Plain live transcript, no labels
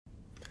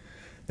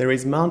There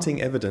is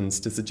mounting evidence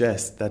to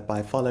suggest that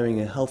by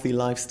following a healthy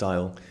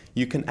lifestyle,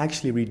 you can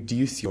actually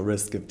reduce your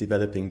risk of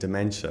developing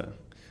dementia.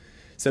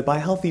 So by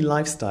healthy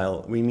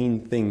lifestyle, we mean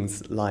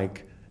things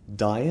like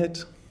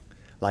diet,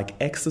 like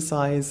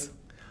exercise,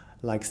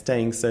 like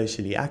staying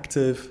socially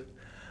active,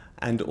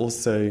 and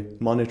also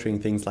monitoring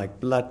things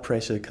like blood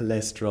pressure,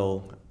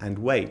 cholesterol, and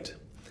weight.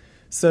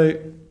 So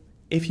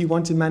if you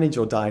want to manage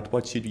your diet,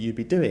 what should you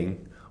be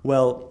doing?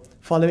 Well,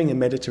 following a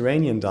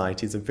Mediterranean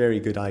diet is a very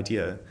good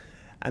idea.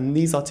 And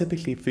these are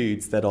typically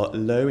foods that are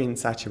low in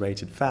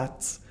saturated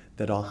fats,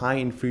 that are high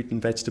in fruit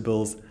and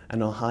vegetables,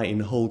 and are high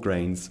in whole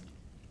grains.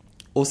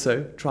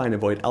 Also, try and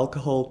avoid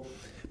alcohol,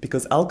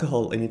 because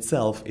alcohol in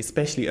itself,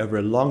 especially over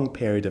a long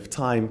period of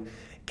time,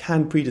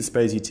 can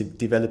predispose you to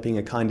developing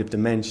a kind of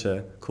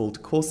dementia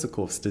called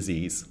Korsakoff's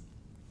disease.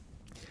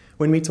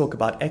 When we talk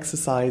about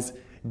exercise,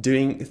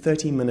 doing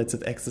 30 minutes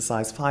of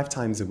exercise 5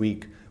 times a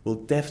week will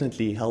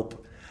definitely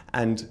help.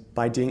 And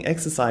by doing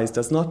exercise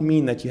does not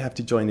mean that you have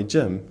to join a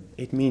gym.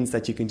 It means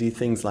that you can do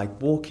things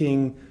like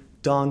walking,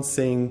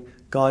 dancing,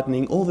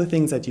 gardening, all the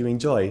things that you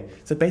enjoy.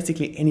 So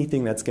basically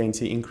anything that's going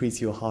to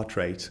increase your heart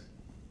rate.